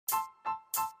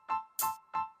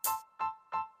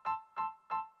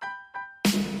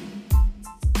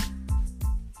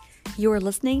You are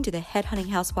listening to the Headhunting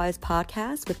Housewives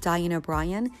podcast with Diane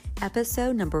O'Brien,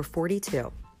 episode number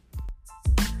 42.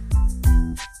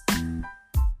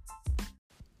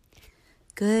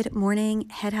 Good morning,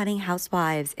 Headhunting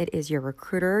Housewives. It is your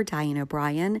recruiter, Diane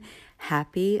O'Brien.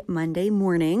 Happy Monday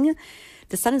morning.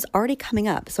 The sun is already coming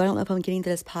up, so I don't know if I'm getting to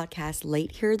this podcast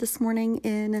late here this morning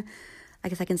in, I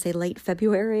guess I can say late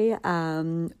February,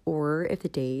 or if the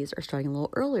days are starting a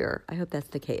little earlier. I hope that's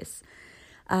the case.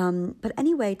 But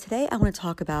anyway, today I want to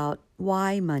talk about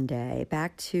why Monday,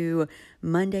 back to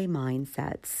Monday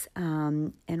mindsets.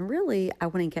 And really, I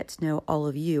want to get to know all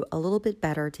of you a little bit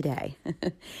better today.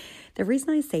 The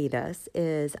reason I say this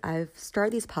is I've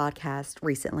started these podcasts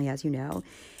recently, as you know,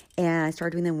 and I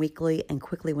started doing them weekly and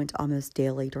quickly went to almost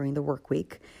daily during the work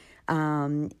week.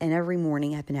 And every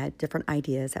morning I've been at different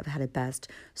ideas of how to best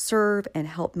serve and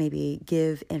help maybe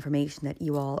give information that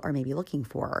you all are maybe looking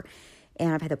for.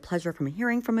 And I've had the pleasure from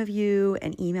hearing from you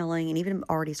and emailing, and even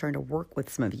already starting to work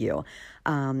with some of you,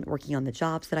 working on the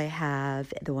jobs that I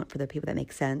have, the one for the people that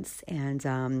make sense, and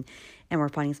we're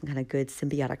finding some kind of good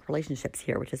symbiotic relationships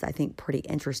here, which is, I think, pretty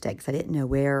interesting because I didn't know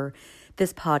where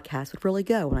this podcast would really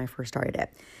go when I first started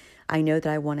it. I know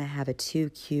that I want to have a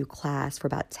 2Q class for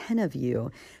about 10 of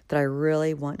you that I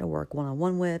really want to work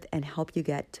one-on-one with and help you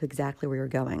get to exactly where you're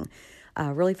going.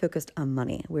 Really focused on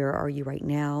money. Where are you right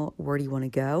now? Where do you want to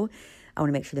go? I want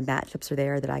to make sure the matchups are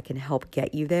there that I can help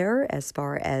get you there as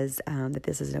far as that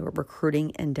this is a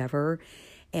recruiting endeavor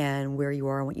and where you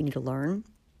are and what you need to learn.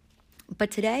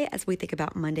 But today, as we think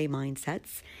about Monday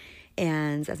mindsets,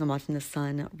 and as I'm watching the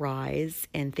sun rise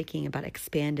and thinking about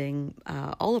expanding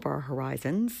all of our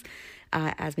horizons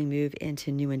as we move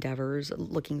into new endeavors,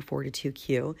 looking forward to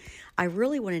 2Q, I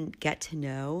really want to get to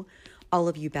know all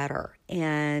of you better.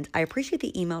 And I appreciate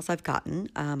the emails I've gotten.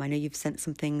 I know you've sent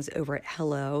some things over at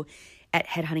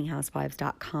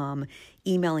hello@headhuntinghousewives.com,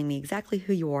 emailing me exactly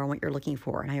who you are and what you're looking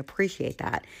for. And I appreciate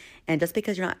that. And just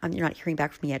because you're not hearing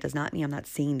back from me yet does not mean I'm not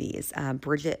seeing these.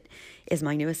 Bridget is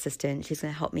my new assistant. She's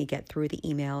going to help me get through the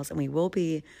emails, and we will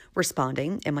be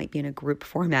responding. It might be in a group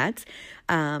format,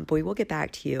 but we will get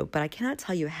back to you. But I cannot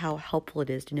tell you how helpful it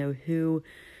is to know who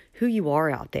you are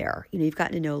out there. You know, you've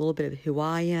gotten to know a little bit of who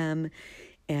I am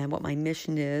and what my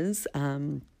mission is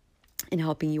in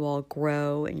helping you all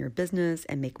grow in your business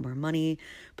and make more money,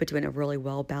 but do it in a really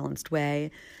well-balanced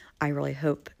way. I really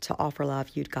hope to offer a lot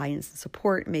of you guidance and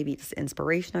support, maybe just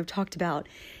inspiration I've talked about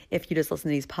if you just listen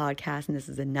to these podcasts and this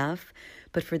is enough.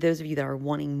 But for those of you that are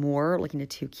wanting more, looking to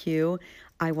 2Q,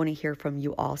 I want to hear from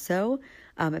you also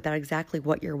about exactly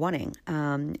what you're wanting.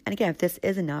 And again, if this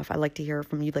is enough, I'd like to hear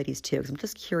from you ladies too, because I'm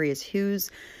just curious who's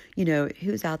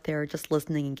out there just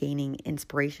listening and gaining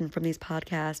inspiration from these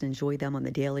podcasts and enjoy them on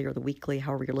the daily or the weekly,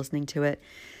 however you're listening to it.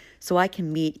 So I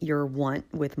can meet your want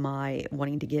with my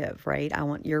wanting to give, right? I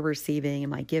want your receiving and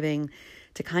my giving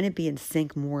to kind of be in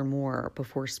sync more and more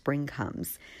before spring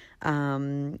comes.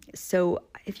 So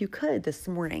if you could this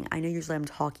morning, I know usually I'm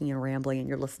talking and rambling and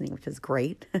you're listening, which is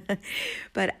great,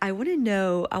 but I want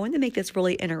to make this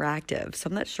really interactive. So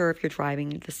I'm not sure if you're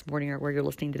driving this morning or where you're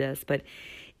listening to this, but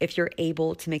if you're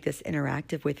able to make this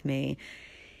interactive with me.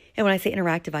 And when I say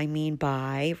interactive, I mean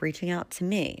by reaching out to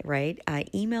me, right?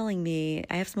 Emailing me.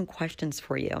 I have some questions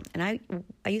for you. And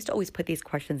I used to always put these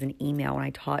questions in email when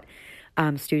I taught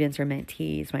students or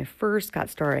mentees. When I first got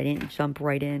started, I didn't jump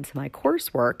right into my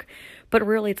coursework, but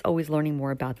really it's always learning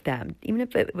more about them. Even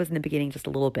if it was in the beginning just a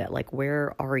little bit, like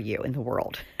where are you in the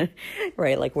world,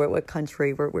 right? Like what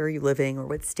country, where are you living or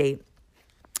what state?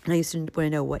 And I used to want to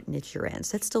know what niche you're in.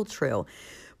 So that's still true.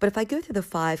 But if I go through the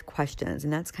 5 questions,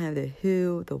 and that's kind of the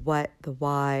who, the what, the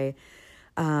why,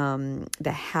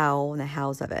 the how, and the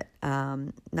hows of it.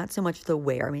 Not so much the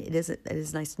where. I mean, it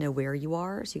is nice to know where you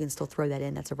are, so you can still throw that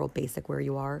in. That's a real basic where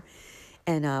you are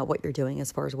and what you're doing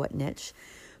as far as what niche.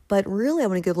 But really, I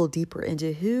want to go a little deeper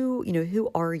into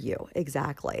who are you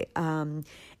exactly? And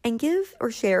give or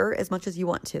share as much as you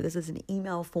want to. This is an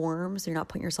email form, so you're not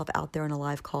putting yourself out there on a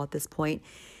live call at this point.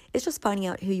 It's just finding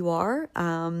out who you are.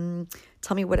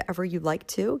 Tell me whatever you'd like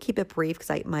to. Keep it brief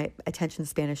because my attention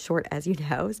span is short, as you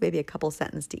know. It's maybe a couple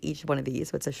sentences to each one of these,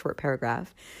 so it's a short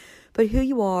paragraph. But who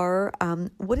you are,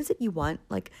 what is it you want?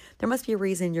 Like, there must be a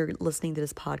reason you're listening to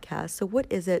this podcast. So what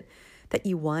is it that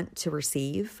you want to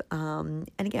receive? And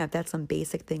again, if that's some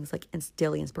basic things like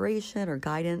daily inspiration or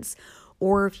guidance,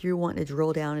 or if you want to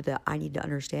drill down into, I need to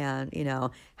understand,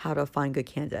 how to find good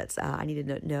candidates. I need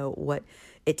to know what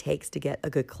it takes to get a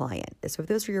good client. So if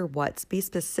those are your whats, be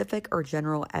specific or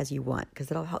general as you want, because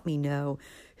it'll help me know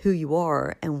who you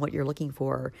are and what you're looking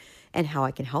for and how I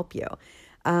can help you.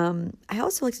 I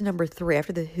also like to number 3,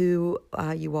 after the who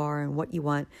you are and what you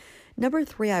want, Number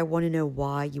 3, I want to know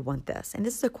why you want this. And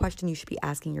this is a question you should be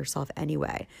asking yourself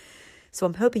anyway. So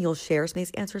I'm hoping you'll share some of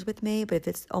these answers with me, but if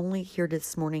it's only here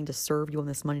this morning to serve you on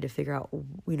this money to figure out,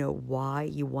 why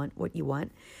you want what you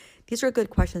want, these are good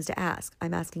questions to ask.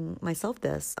 I'm asking myself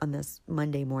this on this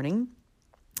Monday morning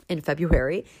in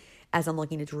February as I'm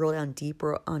looking to drill down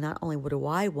deeper on not only what do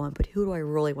I want, but who do I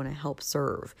really want to help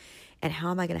serve? And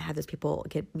how am I going to have those people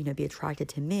be attracted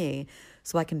to me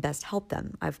so I can best help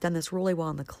them? I've done this really well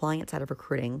on the client side of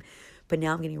recruiting, but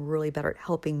now I'm getting really better at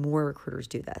helping more recruiters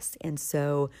do this. And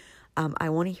so I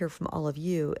want to hear from all of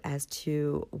you as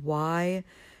to why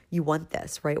you want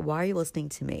this, right? Why are you listening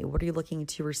to me? What are you looking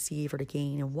to receive or to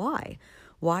gain, and why?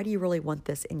 Why do you really want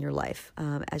this in your life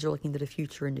as you're looking to the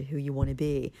future, into who you want to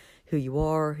be, who you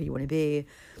are, who you want to be,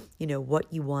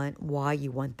 what you want, why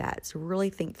you want that. So really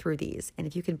think through these. And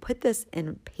if you can put this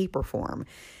in paper form,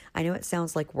 I know it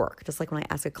sounds like work, just like when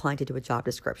I ask a client to do a job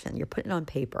description, you're putting it on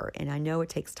paper, and I know it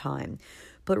takes time,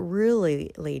 but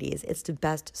really, ladies, it's to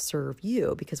best serve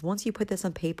you, because once you put this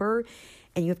on paper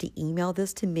and you have to email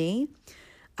this to me,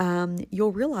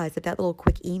 you'll realize that little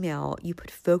quick email, you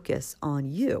put focus on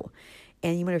you.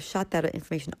 And you might have shot that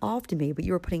information off to me, but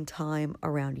you were putting time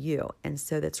around you. And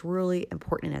so that's really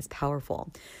important and it's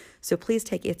powerful. So please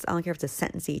take it. I don't care if it's a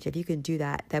sentence each. If you can do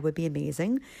that, that would be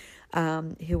amazing.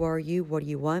 Who are you? What do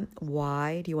you want?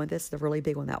 Why do you want this? The really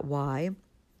big one, that why.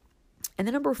 And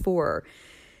then number 4,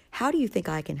 how do you think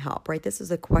I can help, right? This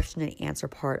is a question and answer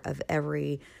part of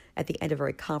at the end of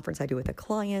every conference I do with a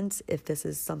client. If this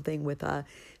is something with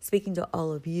speaking to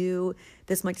all of you,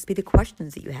 this might just be the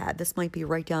questions that you had. This might be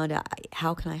right down to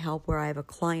how can I help, where I have a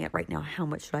client right now, how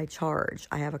much should I charge?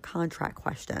 I have a contract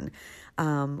question.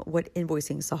 What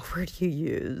invoicing software do you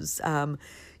use? How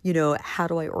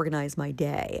do I organize my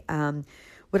day?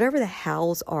 Whatever the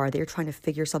hows are, they're trying to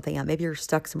figure something out. Maybe you're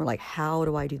stuck somewhere like, how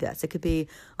do I do this? It could be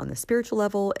on the spiritual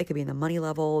level. It could be in the money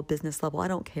level, business level. I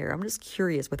don't care. I'm just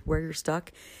curious with where you're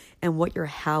stuck and what your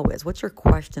how is. What's your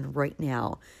question right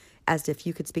now? As if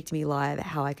you could speak to me live,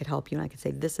 how I could help you. And I could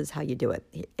say, this is how you do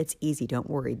it. It's easy. Don't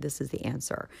worry. This is the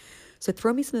answer. So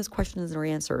throw me some of those questions or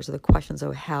answers, or the questions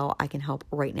of how I can help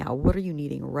right now. What are you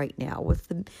needing right now?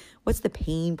 What's the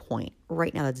pain point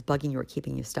right now that's bugging you or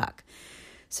keeping you stuck?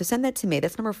 So send that to me.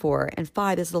 That's number 4. And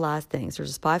 5, this is the last thing. So there's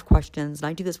just 5 questions. And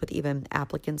I do this with even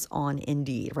applicants on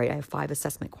Indeed, right? I have 5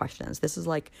 assessment questions. This is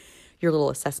like your little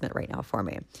assessment right now for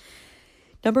me.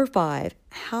 Number 5,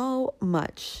 how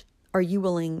much are you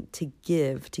willing to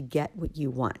give to get what you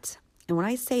want? And when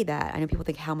I say that, I know people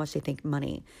think how much they think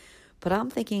money, but I'm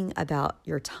thinking about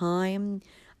your time.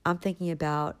 I'm thinking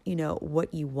about,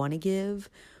 what you want to give.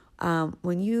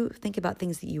 When you think about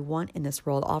things that you want in this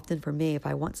world, often for me, if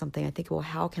I want something, I think, well,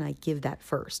 how can I give that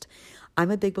first? I'm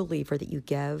a big believer that you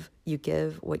give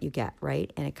what you get,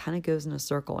 right? And it kind of goes in a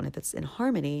circle. And if it's in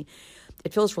harmony,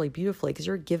 it feels really beautifully because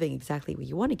you're giving exactly what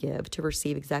you want to give to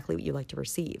receive exactly what you like to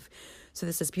receive. So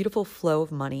there's this beautiful flow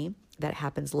of money that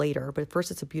happens later, but first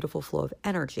it's a beautiful flow of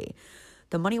energy.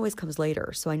 The money always comes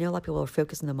later. So I know a lot of people are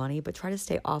focused on the money, but try to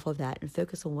stay off of that and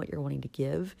focus on what you're wanting to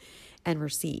give and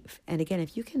receive. And again,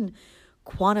 if you can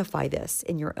quantify this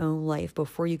in your own life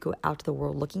before you go out to the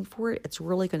world looking for it, it's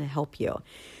really going to help you.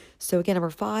 So again, number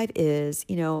 5 is,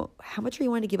 how much are you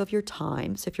wanting to give of your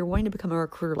time? So if you're wanting to become a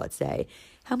recruiter, let's say,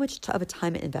 how much of a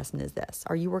time investment is this?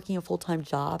 Are you working a full-time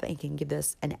job and can give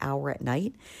this an hour at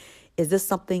night? Is this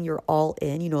something you're all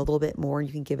in, a little bit more, and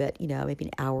you can give it, maybe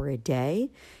an hour a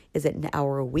day? Is it an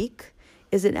hour a week?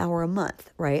 Is it an hour a month,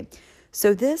 right?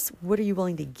 So what are you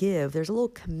willing to give? There's a little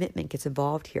commitment gets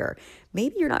involved here.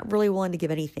 Maybe you're not really willing to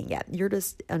give anything yet. You're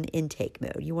just on intake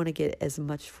mode. You want to get as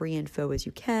much free info as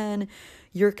you can.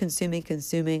 You're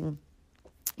consuming.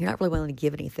 You're not really willing to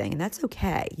give anything, and that's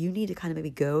okay. You need to kind of maybe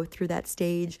go through that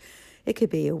stage. It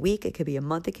could be a week, it could be a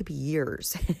month, it could be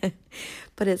years.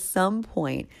 But at some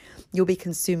point, you'll be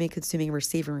consuming,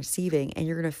 receiving, and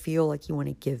you're going to feel like you want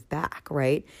to give back,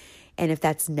 right? And if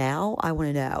that's now, I want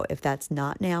to know. If that's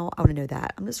not now, I want to know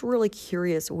that. I'm just really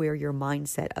curious where your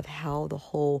mindset of how the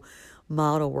whole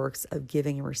model works of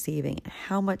giving and receiving.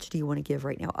 How much do you want to give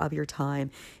right now of your time?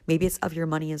 Maybe it's of your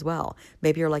money as well.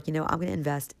 Maybe you're like, I'm going to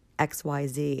invest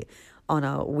XYZ on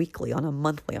a weekly, on a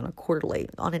monthly, on a quarterly,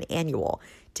 on an annual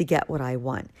to get what I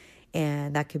want.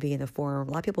 And that could be in the form,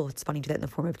 a lot of people, it's funny, do that in the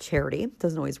form of charity. It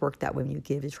doesn't always work that way when you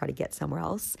give to try to get somewhere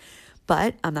else.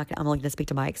 But I'm only going to speak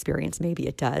to my experience. Maybe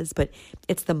it does, but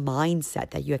it's the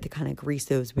mindset that you have to kind of grease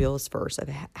those wheels first of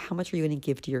how much are you going to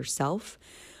give to yourself,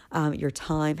 your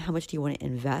time, how much do you want to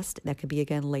invest? That could be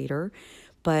again later.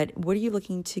 But what are you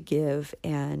looking to give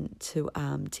and to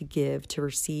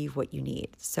receive what you need?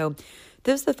 So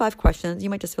those are the 5 questions. You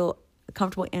might just feel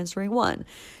comfortable answering one.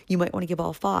 You might want to give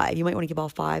all five. You might want to give all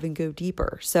five and go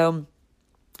deeper. So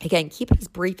again, keep it as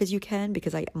brief as you can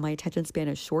because my attention span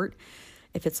is short.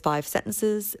 If it's 5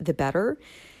 sentences, the better.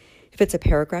 If it's a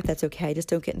paragraph, that's okay. Just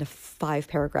don't get into 5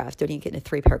 paragraphs. Don't even get into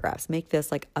 3 paragraphs. Make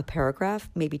this like a paragraph,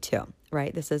 maybe 2,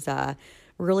 right? This is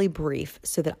really brief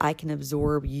so that I can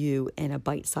absorb you in a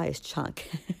bite-sized chunk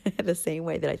the same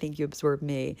way that I think you absorb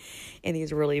me in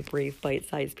these really brief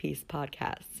bite-sized piece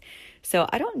podcasts. So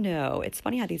I don't know. It's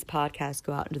funny how these podcasts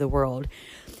go out into the world.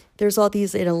 There's all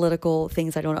these analytical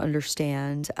things I don't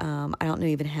understand. I don't know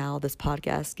even how this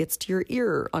podcast gets to your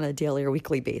ear on a daily or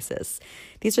weekly basis.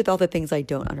 These are all the things I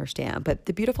don't understand. But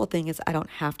the beautiful thing is I don't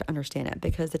have to understand it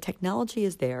because the technology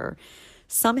is there.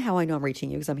 Somehow I know I'm reaching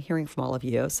you because I'm hearing from all of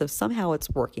you. So somehow it's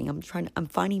working. I'm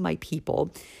finding my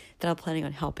people that I'm planning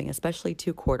on helping, especially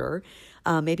 2-quarter.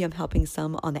 Maybe I'm helping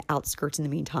some on the outskirts in the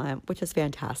meantime, which is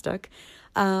fantastic.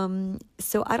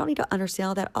 So I don't need to understand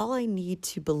all that. All I need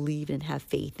to believe and have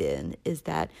faith in is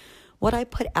that what I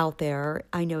put out there,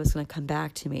 I know is going to come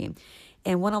back to me.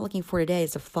 And what I'm looking for today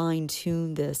is to fine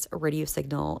tune this radio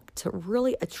signal to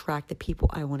really attract the people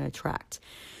I want to attract.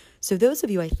 So those of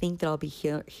you I think that I'll be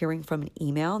hearing from an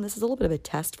email, and this is a little bit of a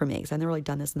test for me because I've never really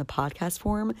done this in the podcast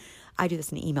form. I do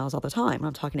this in emails all the time. When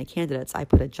I'm talking to candidates, I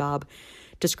put a job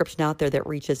description out there that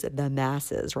reaches the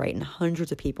masses, right? And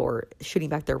hundreds of people are shooting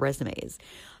back their resumes.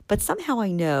 But somehow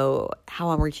I know how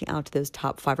I'm reaching out to those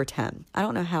top 5 or 10. I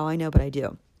don't know how I know, but I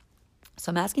do. So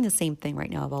I'm asking the same thing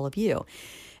right now of all of you.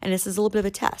 And this is a little bit of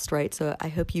a test, right? So I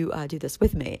hope you do this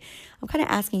with me. I'm kind of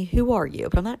asking, who are you?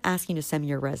 But I'm not asking you to send me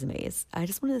your resumes. I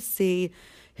just want to see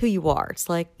who you are. It's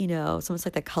like, it's almost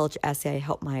like that college essay I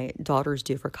help my daughters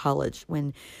do for college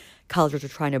when colleges are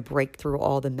trying to break through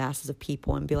all the masses of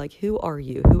people and be like, who are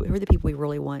you? Who are the people we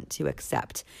really want to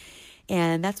accept?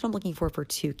 And that's what I'm looking for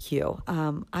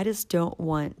 2Q. I just don't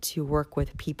want to work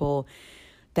with people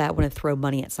that want to throw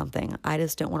money at something. I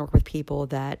just don't want to work with people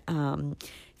that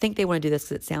think they want to do this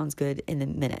because it sounds good in a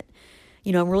minute.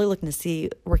 I'm really looking to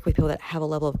work with people that have a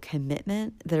level of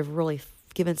commitment, that have really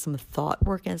given some thought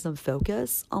work and some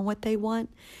focus on what they want.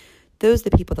 Those are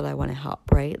the people that I want to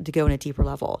help, right? To go in a deeper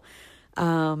level.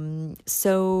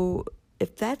 So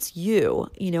if that's you,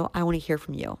 I want to hear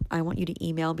from you. I want you to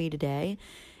email me today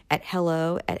at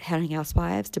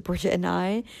hello@HeadhuntingHousewives to Bridget and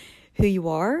I, who you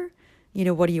are.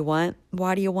 What do you want?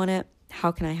 Why do you want it?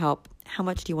 How can I help? How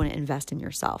much do you want to invest in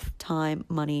yourself? Time,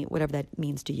 money, whatever that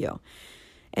means to you.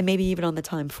 And maybe even on the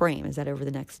time frame. Is that over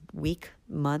the next week,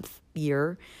 month,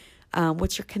 year?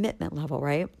 What's your commitment level,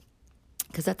 right?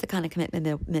 Because that's the kind of commitment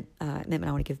I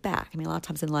want to give back. I mean, a lot of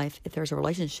times in life, if there's a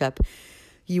relationship,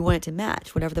 you want it to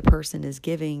match whatever the person is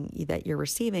giving that you're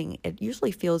receiving. It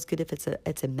usually feels good if it's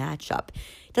a matchup.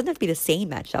 It doesn't have to be the same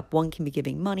matchup. One can be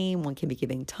giving money, one can be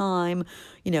giving time.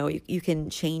 You can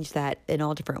change that in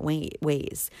all different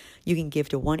ways. You can give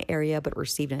to one area but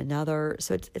receive in another.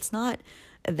 So it's not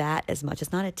that as much.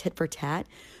 It's not a tit for tat,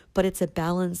 but it's a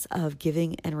balance of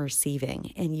giving and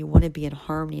receiving, and you want to be in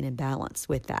harmony and in balance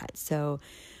with that. So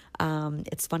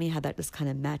it's funny how that just kind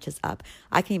of matches up.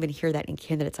 I can even hear that in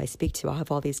candidates I speak to. I'll have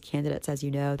all these candidates, as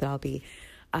you know, that I'll be,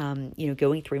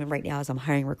 going through. Even right now as I'm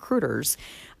hiring recruiters,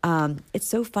 it's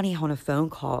so funny how on a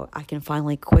phone call, I can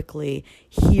finally quickly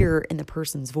hear in the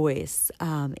person's voice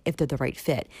if they're the right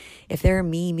fit. If they're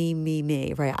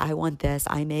me, right? I want this.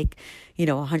 I make,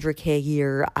 $100K a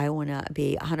year. I want to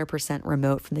be 100%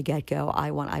 remote from the get-go. I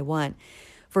want.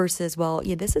 Versus,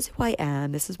 this is who I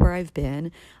am. This is where I've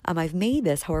been. I've made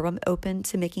this. However, I'm open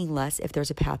to making less if there's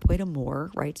a pathway to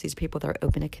more, right? So these are people that are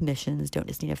open to commissions, don't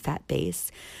just need a fat base.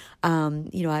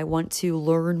 I want to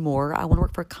learn more. I want to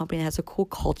work for a company that has a cool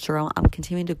culture. I'm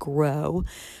continuing to grow,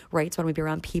 right? So I want to be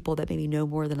around people that maybe know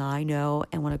more than I know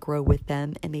and want to grow with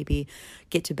them and maybe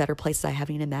get to better places I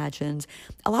haven't even imagined.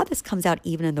 A lot of this comes out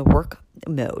even in the work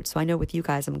mode. So I know with you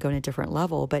guys, I'm going a different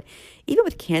level, but even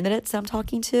with candidates I'm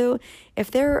talking to,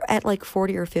 if they're at like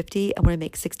 40 or 50 and want to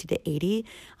make 60 to 80,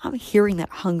 I'm hearing that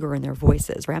hunger in their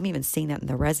voices, right? I'm even seeing that in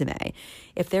their resume.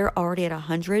 If they're already at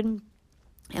 100,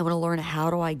 I want to learn,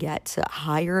 how do I get to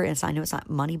higher? And so I know it's not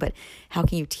money, but how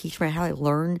can you teach me? How do I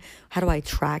learn? How do I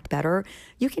attract better?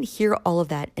 You can hear all of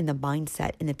that in the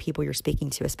mindset in the people you're speaking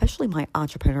to, especially my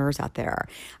entrepreneurs out there.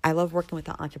 I love working with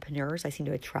the entrepreneurs. I seem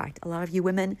to attract a lot of you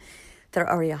women that are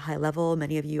already at a high level.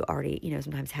 Many of you already,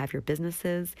 sometimes have your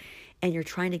businesses and you're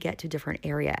trying to get to a different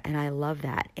area. And I love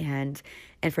that. And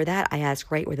for that, I ask,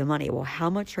 right, where the money? Well, how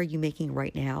much are you making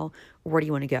right now? Where do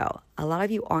you want to go? A lot of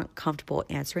you aren't comfortable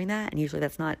answering that. And usually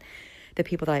that's not the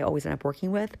people that I always end up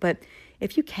working with. But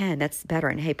if you can, that's better.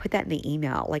 And hey, put that in the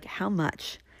email. Like, how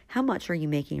much How much are you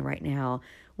making right now?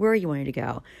 Where are you wanting to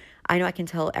go? I know I can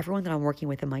tell everyone that I'm working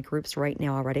with in my groups right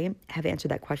now already have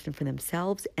answered that question for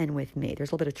themselves and with me.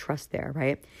 There's a little bit of trust there,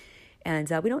 right? And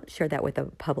we don't share that with a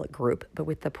public group, but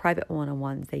with the private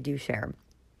one-on-ones, they do share.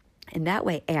 And that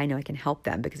way, I know I can help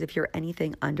them, because if you're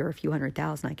anything under a few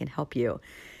 $100,000, I can help you.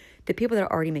 The people that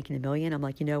are already making $1 million, I'm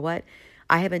like, you know what?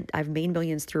 I've made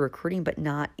millions through recruiting, but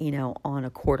not, on a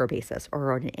quarter basis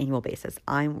or on an annual basis.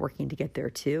 I'm working to get there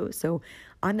too. So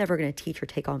I'm never going to teach or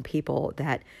take on people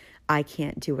that I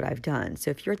can't do what I've done.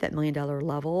 So if you're at that $1 million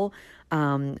level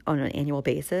on an annual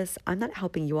basis, I'm not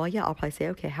helping you all yet. I'll probably say,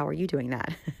 okay, how are you doing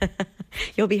that?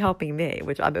 You'll be helping me,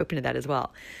 which I'm open to that as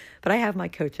well. But I have my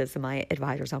coaches and my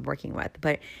advisors I'm working with.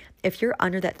 But if you're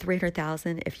under that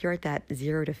 300,000, if you're at that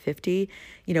 0 to 50,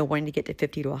 wanting to get to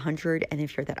 50 to 100, and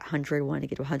if you're at that 100, wanting to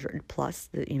get to 100 plus,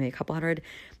 a couple hundred,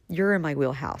 you're in my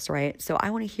wheelhouse, right? So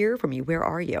I want to hear from you. Where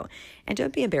are you? And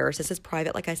don't be embarrassed. This is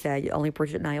private. Like I said, only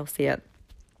Bridget and I will see it.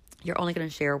 You're only going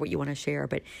to share what you want to share,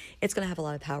 but it's going to have a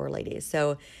lot of power, ladies.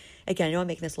 So again, I know I'm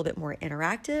making this a little bit more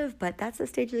interactive, but that's the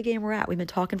stage of the game we're at. We've been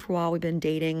talking for a while. We've been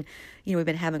dating. We've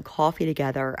been having coffee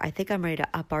together. I think I'm ready to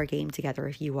up our game together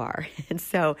if you are. And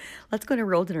so let's go on a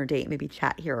real dinner date, maybe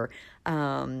chat here,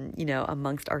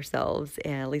 amongst ourselves,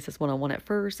 and at least it's one-on-one at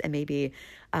first. And maybe,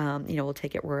 we'll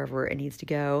take it wherever it needs to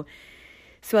go.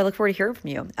 So I look forward to hearing from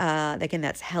you. Again,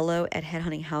 that's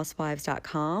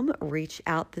hello@headhuntinghousewives.com. Reach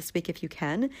out this week if you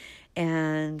can,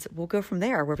 and we'll go from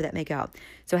there, wherever that may go.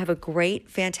 So have a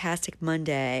great, fantastic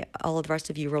Monday. All of the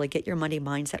rest of you really get your Monday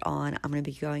mindset on. I'm going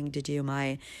to be going to do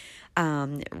my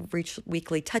reach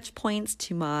weekly touch points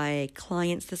to my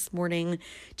clients this morning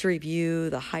to review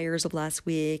the hires of last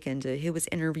week and to who was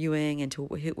interviewing and to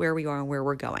where we are and where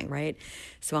we're going, right?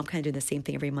 So I'm kind of doing the same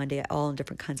thing every Monday, all on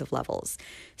different kinds of levels.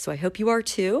 So I hope you are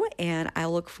too, and I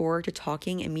look forward to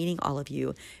talking and meeting all of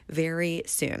you very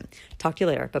soon. Talk to you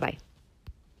later. Bye-bye.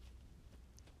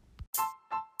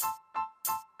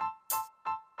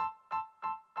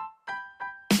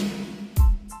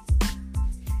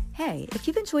 Hey, if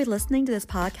you've enjoyed listening to this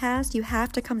podcast, you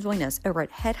have to come join us over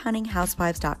at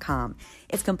headhuntinghousewives.com.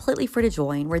 It's completely free to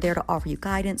join. We're there to offer you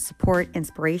guidance, support,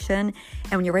 inspiration.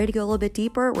 And when you're ready to go a little bit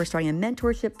deeper, we're starting a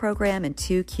mentorship program in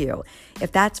 2Q.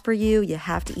 If that's for you, you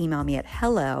have to email me at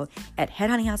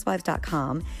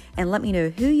hello@headhuntinghousewives.com and let me know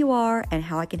who you are and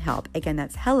how I can help. Again,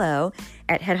 that's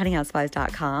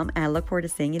hello@headhuntinghousewives.com, and I look forward to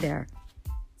seeing you there.